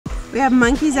We have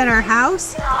monkeys at our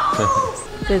house.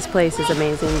 This place is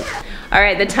amazing. All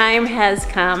right, the time has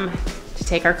come to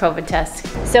take our COVID test.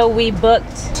 So we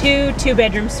booked two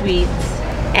 2-bedroom suites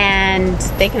and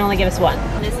they can only give us one.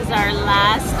 This is our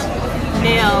last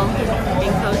meal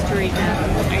in Costa Rica.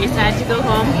 Are you sad to go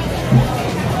home?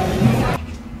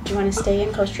 Do you want to stay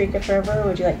in Costa Rica forever or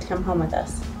would you like to come home with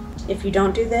us? If you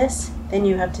don't do this, then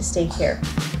you have to stay here.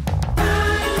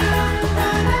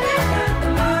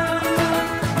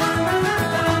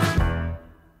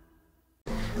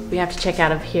 We have to check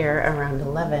out of here around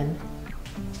 11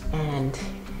 and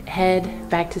head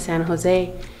back to San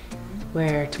Jose,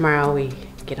 where tomorrow we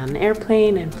get on an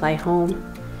airplane and fly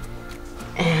home.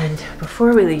 And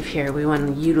before we leave here, we want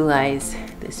to utilize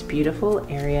this beautiful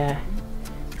area.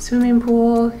 Swimming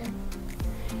pool.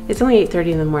 It's only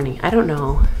 8:30 in the morning. I don't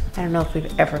know if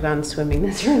we've ever gone swimming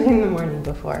this early in the morning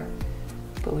before,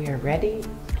 but we are ready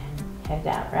and head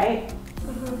out, right?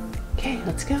 Okay,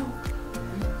 let's go.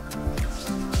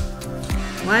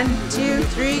 1, 2,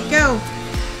 3, go.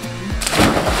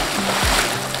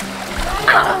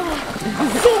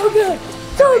 So good!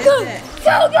 So good!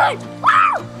 So good!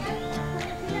 Wow!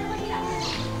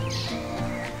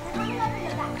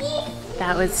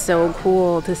 That was so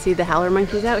cool to see the howler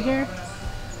monkeys out here.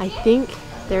 I think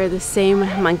they're the same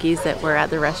monkeys that were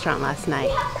at the restaurant last night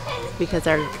because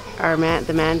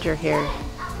the manager here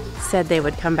said they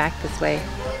would come back this way.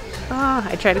 Oh,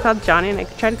 I tried to call Johnny and I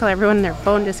tried to call everyone and their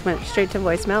phone just went straight to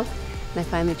voicemail. And I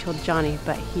finally told Johnny,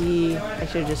 but I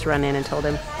should have just run in and told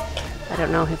him. I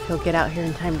don't know if he'll get out here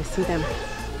in time to see them.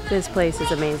 This place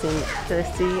is amazing. To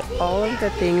see all of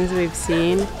the things we've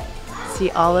seen, see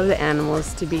all of the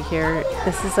animals, to be here.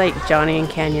 This is like Johnny and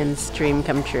Canyon's dream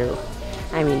come true.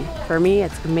 I mean, for me,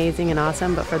 it's amazing and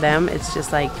awesome, but for them, it's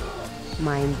just like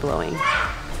mind-blowing.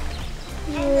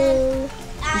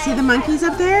 You see the monkeys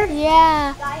up there?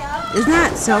 Yeah. Isn't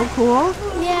that so cool?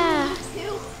 Yeah.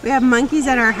 We have monkeys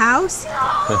at our house.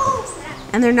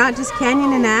 And they're not just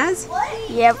Canyon and Az?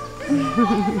 Yep.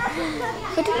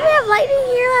 But didn't we have lightning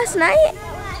here last night?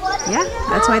 Yeah,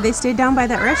 that's why they stayed down by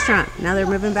that restaurant. Now they're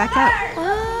moving back up.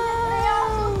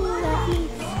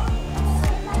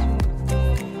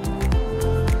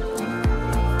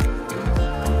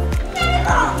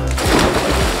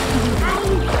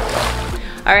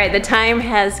 All right, the time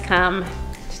has come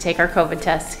to take our COVID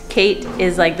test. Kate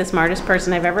is like the smartest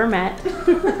person I've ever met.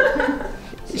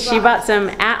 She bought some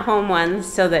at-home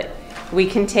ones so that we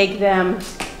can take them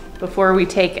before we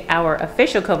take our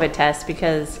official COVID test,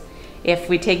 because if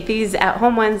we take these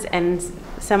at-home ones and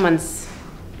someone's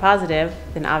positive,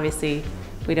 then obviously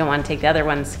we don't want to take the other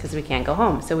ones because we can't go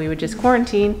home. So we would just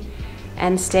quarantine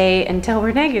and stay until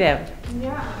we're negative.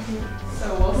 Yeah.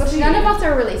 So we'll see. None of us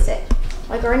are really sick.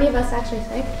 Like, are any of us actually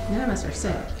sick? None of us are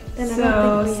sick. Then I So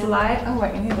don't think we slide. Oh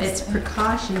wait, I need It's this.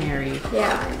 precautionary.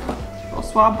 Yeah, I know. We'll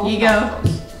swab both. You go.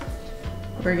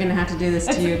 We're gonna have to do this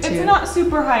to you too. It's not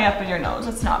super high up in your nose.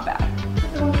 It's not bad.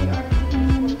 1,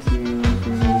 2, 3,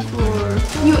 4,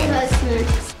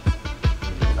 6.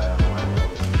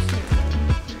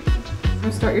 I'm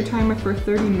gonna start your timer for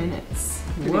 30 minutes.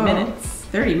 30 Whoa. minutes.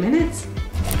 30 minutes?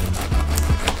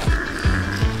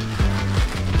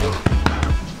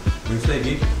 What do you say,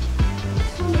 Geek?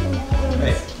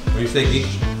 Hey, what do you say, Geek?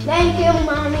 Thank you,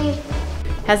 Mommy.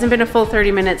 Hasn't been a full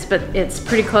 30 minutes, but it's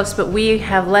pretty close, but we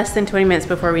have less than 20 minutes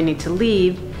before we need to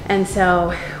leave. And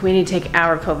so we need to take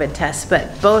our COVID test,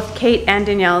 but both Kate and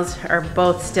Danielle's are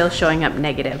both still showing up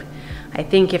negative. I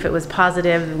think if it was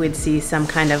positive, we'd see some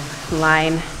kind of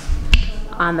line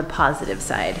on the positive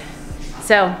side.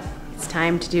 So it's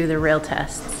time to do the real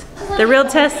tests. The real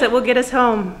tests that will get us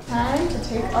home. Time to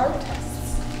take our tests.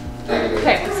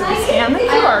 Okay, so we scan the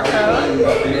QR code,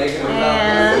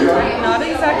 and I'm not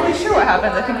exactly sure what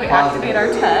happens. I think we activate our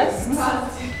tests,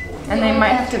 and they might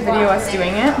have to video us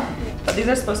doing it, but these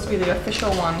are supposed to be the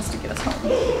official ones to get us home.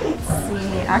 Let's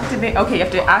see, activate, okay, you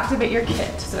have to activate your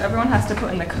kit. So everyone has to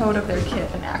put in the code of their kit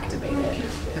and activate it.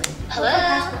 Hello?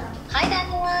 Hi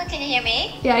Daniela, can you hear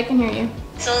me? Yeah, I can hear you.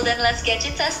 So then let's get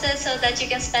you tested so that you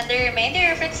can spend the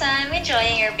remainder of your time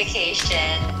enjoying your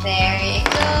vacation. There you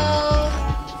go.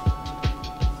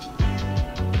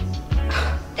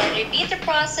 Then repeat the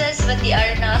process with the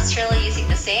other nostril using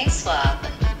the same swab.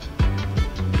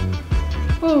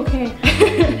 Oh, okay.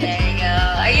 There you go.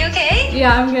 Are you okay?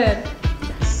 Yeah, I'm good.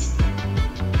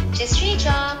 Just 3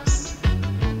 drops.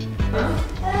 And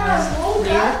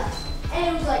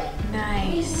it was like,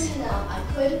 Nice. I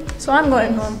couldn't. So I'm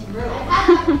going home.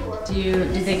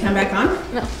 Did they come back on?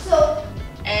 So,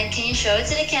 And can you show it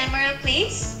to the camera,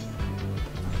 please?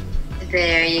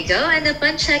 There you go. And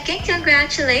upon checking,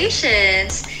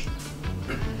 congratulations.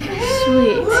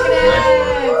 Sweet.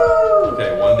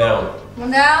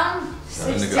 One down.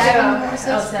 7 to go. 7 Oh,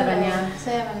 7, yeah.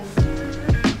 7.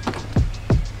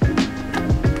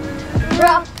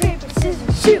 Rock, paper,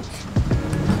 scissors, shoot.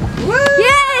 Woo!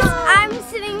 Yes, I'm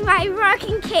sitting by Rock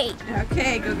and Kate.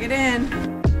 Okay, go get in.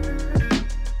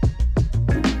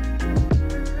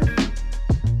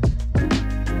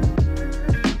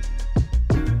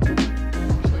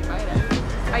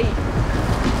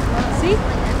 See?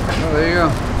 Oh, there you go.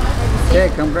 Okay,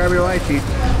 come grab your lychee.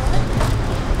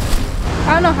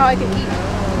 I don't know how I can eat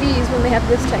these when they have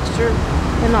this texture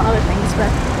and not other things, but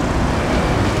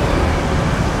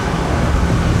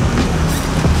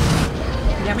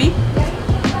Yummy?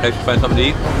 Hey, find something to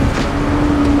eat?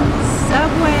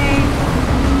 Subway.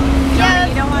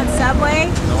 Johnny, you don't want Subway?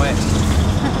 No way.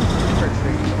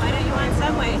 Why don't you want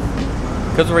Subway?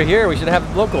 Because we're here, we should have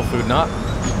local food, not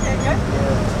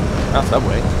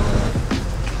Subway.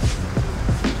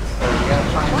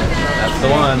 That's the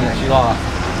one that she lost.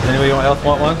 Does anybody else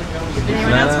want one?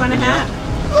 Anyone else want a hat?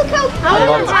 Look how cute. I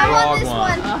love the I want frog this one.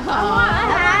 one. I want a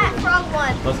hat. Frog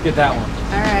one. Let's get that one.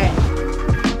 All right.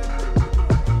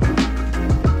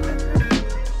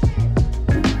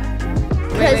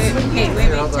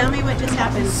 Wait. Tell me what just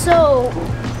happened. So,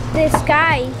 this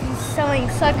guy, he's selling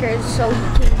suckers so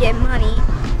he can get money,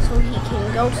 so he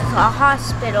can go to the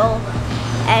hospital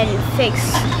and fix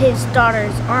his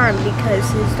daughter's arm because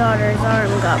his daughter's arm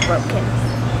got broken.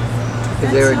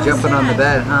 Because they were jumping on the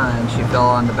bed, huh? And she fell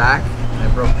on the back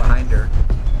and it broke behind her.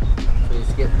 So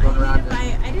he's getting going around.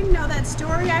 I didn't know that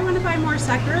story. I want to buy more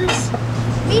suckers.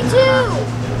 Me too!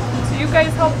 So you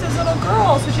guys helped his little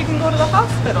girl so she can go to the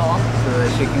hospital. So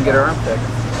that she can get her arm fixed.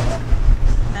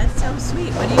 That's so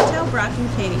sweet. What do you tell Brock and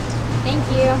Kate? Thank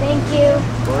you. Thank you.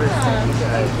 Of course, thank you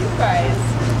guys. You guys.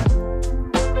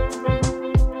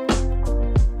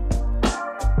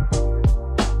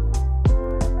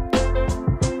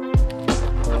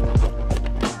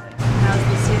 How's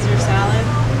the Caesar salad?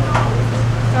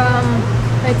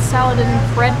 it's salad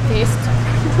and bread paste.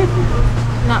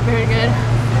 Not very good.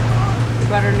 The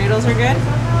butter noodles are good?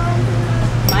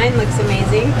 Mine looks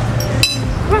amazing.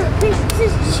 Rock, paper,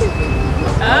 scissors, shoot.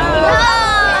 Oh!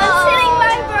 I'm sitting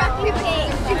by Brock and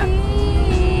Kate.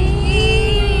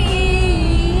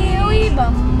 We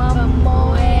bum bum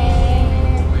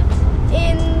away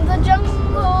in the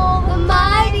jungle, the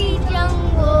mighty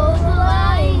jungle. The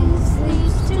lion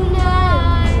sleeps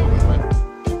tonight.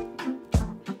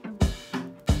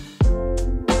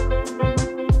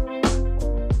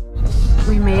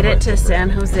 We made it to San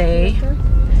Jose.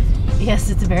 Yes,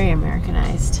 it's very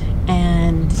Americanized.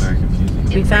 And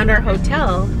we found our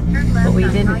hotel, but we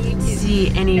didn't see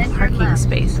any parking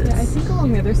spaces. I think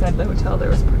along the other side of the hotel there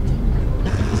was parking.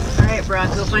 All right, Brock,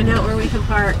 go find out where we can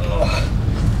park.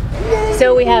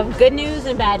 So we have good news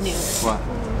and bad news. What?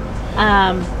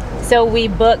 So we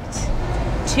booked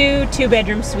 2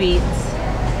 2-bedroom suites,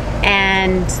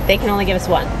 and they can only give us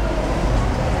 1.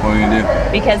 What are we gonna do?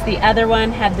 Because the other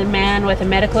one had the man with a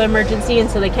medical emergency, and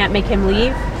so they can't make him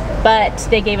leave. But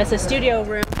they gave us a studio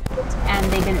room, and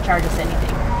they didn't charge us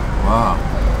anything. Wow.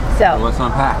 So, Let's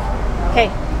unpack. okay.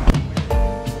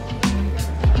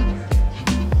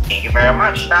 Thank you very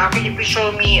much. Now, can you please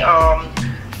show me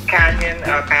Canyon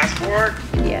passport?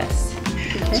 Yes.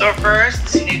 So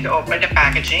first, you need to open the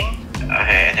packaging.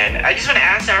 Okay, and then I just want to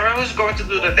ask Sarah, who's going to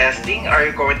do the testing? Are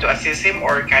you going to assist him,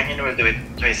 or Canyon will do it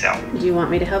to himself? Do you want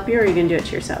me to help you, or are you going to do it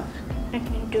to yourself? I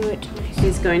can do it to myself.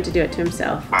 He's going to do it to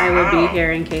himself. I will be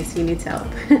here in case he needs help.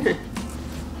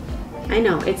 I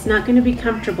know, it's not going to be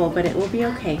comfortable, but it will be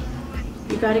okay.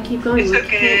 You got to keep going. It's We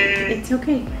okay. can't- It's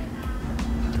okay.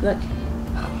 Look,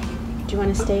 do you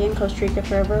want to stay in Costa Rica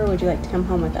forever, or would you like to come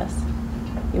home with us?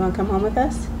 You want to come home with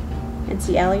us and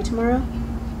see Allie tomorrow?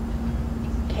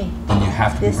 Okay. And you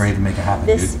have to be brave to make it happen,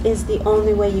 This dude. is the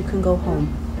only way you can go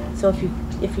home. So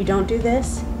if you don't do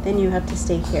this, then you have to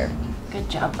stay here. Good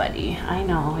job, buddy. I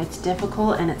know it's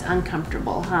difficult and it's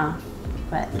uncomfortable, huh?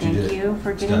 But But you thank did it. you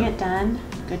for It's getting done. it done.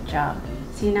 Good job.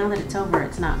 See, now that it's over,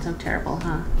 it's not so terrible,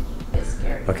 huh? It's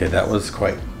scary. Okay, that was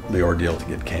quite the ordeal to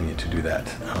get Canyon to do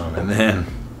that. And then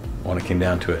when it came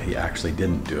down to it, he actually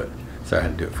didn't do it. So I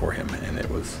had to do it for him, and it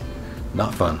was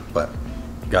not fun, but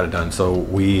got it done. So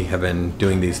we have been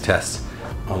doing these tests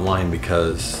online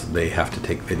because they have to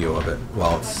take video of it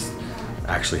while it's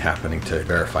actually happening to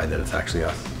verify that it's actually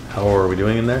us. How are we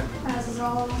doing in there? As is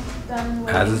all done.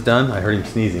 Az is done. I heard him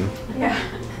sneezing. Yeah.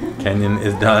 Canyon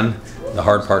is done. The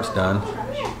hard part's done.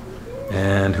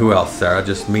 And who else, Sarah?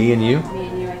 Just me and you? Me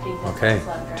and you, I think. that's Okay, what's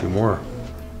left, right? 2 more.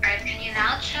 Alright, can you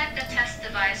now check the test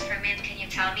device for me and can you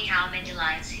tell me how many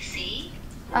lines you see?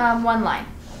 1 line.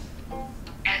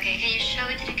 Okay, can you show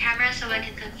it to the camera so I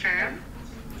can confirm?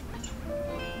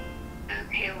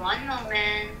 Okay, one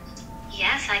moment.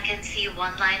 Yes, I can see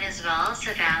one line as well,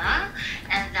 Savannah.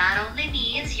 And that only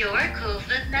means you're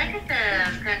COVID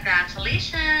negative.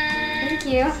 Congratulations. Thank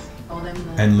you.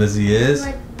 And Lizzie is?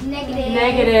 Negative.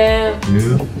 Negative.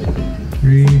 2,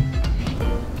 3.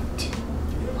 2,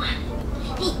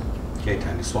 1. Okay,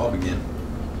 time to swab again.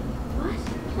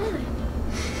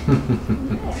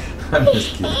 I'm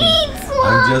just kidding.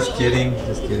 I'm just kidding.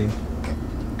 Just kidding.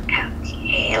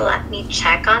 Okay, let me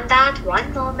check on that.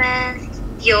 One moment.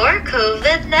 You're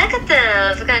COVID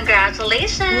negative.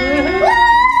 Congratulations.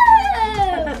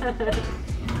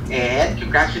 And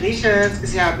congratulations,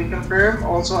 because you have been confirmed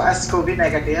also as COVID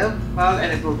negative. Well,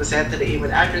 and it will be sent to the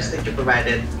email address that you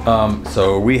provided.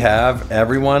 So we have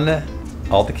everyone,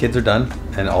 all the kids are done,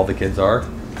 and all the kids are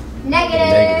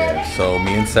negative. So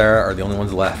me and Sarah are the only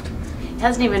ones left. It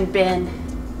hasn't even been,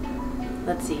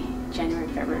 let's see, January,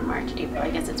 February, March, April.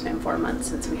 I guess it's been 4 months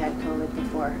since we had COVID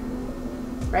before.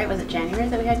 Right? Was it January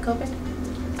that we had COVID?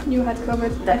 You had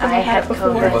COVID. That I had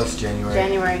COVID. It was January.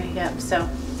 January, yep. So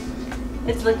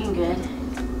it's looking good.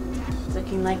 It's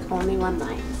looking like only one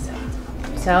line.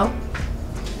 So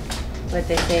what'd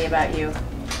they say about you?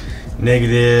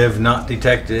 Negative, not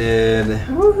detected.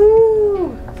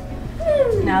 Woohoo!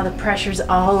 Now the pressure's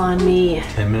all on me.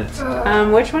 10 minutes.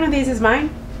 Which one of these is mine?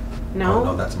 No. Oh,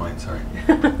 no, that's mine. Sorry.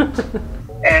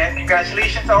 And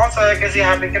congratulations also, because you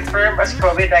have been confirmed as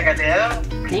COVID negative.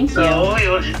 Thank you. So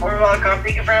you're welcome.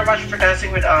 Thank you very much for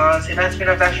dancing with us. It has been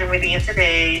a pleasure meeting you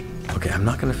today. Okay, I'm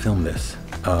not gonna film this,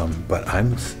 but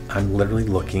I'm literally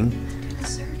looking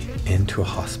into a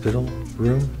hospital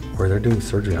room where they're doing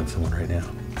surgery on someone right now.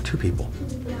 2 people.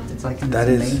 It's like in That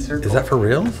the main is circle. that for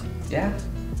reals? Yeah.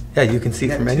 Yeah, you can see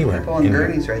You from got 2 anywhere. people on in here.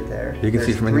 gurneys right there. You can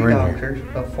see There's from 3 anywhere in here.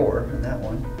 doctors, 4 in that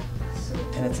one.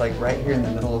 And it's like right here in the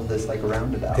middle of this like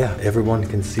roundabout. Yeah, everyone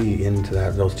can see into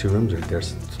those 2 rooms right there.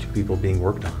 There's 2 people being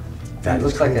worked on. That It is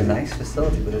looks like a crazy. nice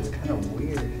facility, but it's kind of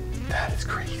weird. That is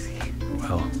crazy.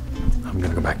 Well, I'm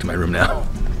gonna go back to my room now.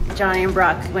 Johnny and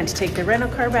Brock went to take the rental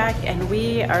car back, and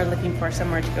we are looking for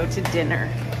somewhere to go to dinner.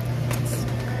 It's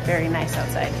very nice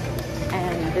outside,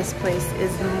 and this place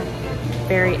is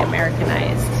very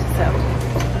Americanized, so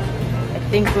I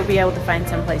think we'll be able to find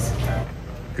someplace.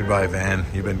 Goodbye, van.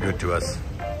 You've been good to us.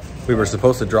 We were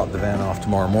supposed to drop the van off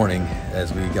tomorrow morning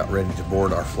as we got ready to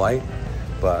board our flight,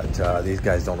 but these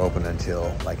guys don't open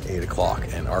until like 8 o'clock,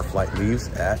 and our flight leaves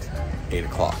at 8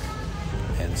 o'clock.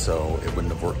 And so it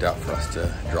wouldn't have worked out for us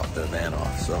to drop the van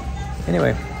off. So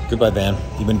anyway, goodbye, van.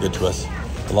 You've been good to us.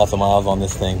 Lots of miles on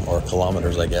this thing, or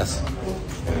kilometers, I guess.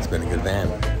 And it's been a good van.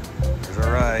 Here's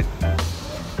our ride.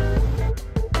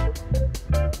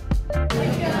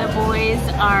 The boys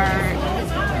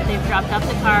they've dropped off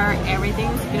the car,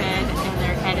 everything's good, and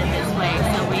they're headed this way.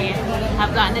 So we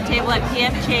have gotten a table at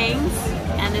P.F. Chang's,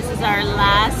 and this is our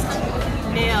last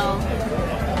meal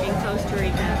in Costa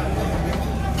Rica.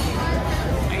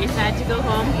 Are you sad to go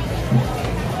home?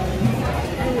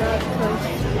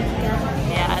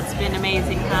 Yeah, it's been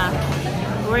amazing, huh?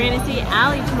 We're gonna see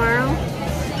Allie tomorrow.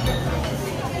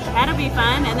 That'll be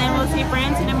fun, and then we'll see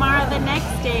Branson tomorrow the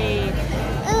next day.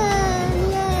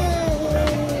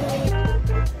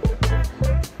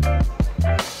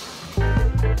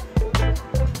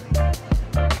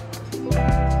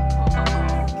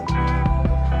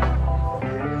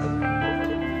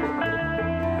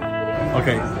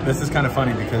 Okay, this is kind of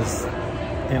funny because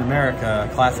in America,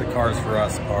 classic cars for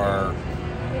us are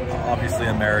obviously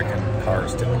American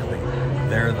cars typically.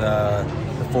 They're the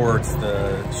Fords,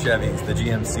 the Chevys, the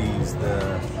GMCs,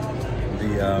 the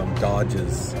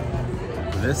Dodges.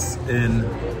 This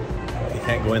you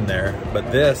can't go in there,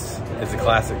 but this is a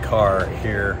classic car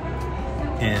here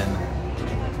in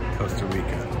Costa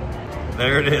Rica.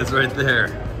 There it is right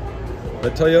there. The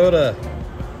Toyota.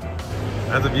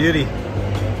 That's a beauty.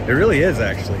 It really is,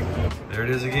 actually. There it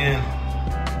is again.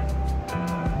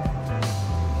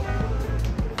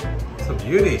 It's a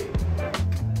beauty.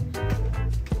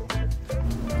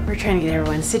 We're trying to get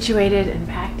everyone situated and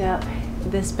packed up.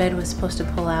 This bed was supposed to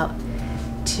pull out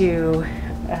to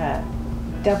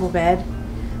double bed,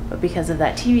 but because of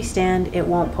that TV stand, it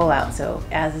won't pull out. So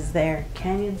as is there,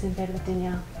 Canyon's in bed with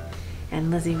Danielle, and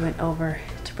Lizzie went over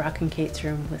to Brock and Kate's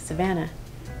room with Savannah.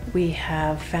 We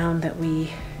have found that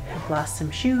we have lost some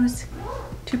shoes,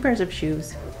 2 pairs of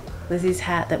shoes. Lizzie's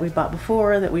hat that we bought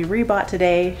before, that we rebought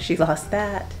today, she lost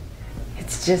that.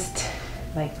 It's just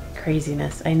like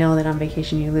craziness. I know that on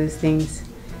vacation you lose things,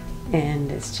 and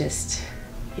it's just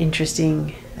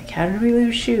interesting. Like, how did we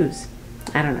lose shoes?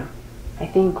 I don't know. I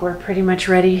think we're pretty much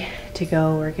ready to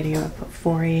go. We're getting up at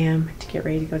 4 a.m. to get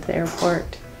ready to go to the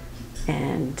airport,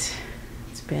 and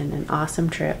it's been an awesome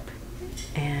trip.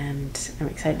 and I'm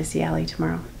excited to see Allie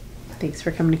tomorrow. Thanks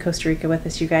for coming to Costa Rica with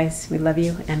us, you guys. We love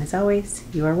you, and as always,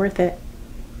 you are worth it.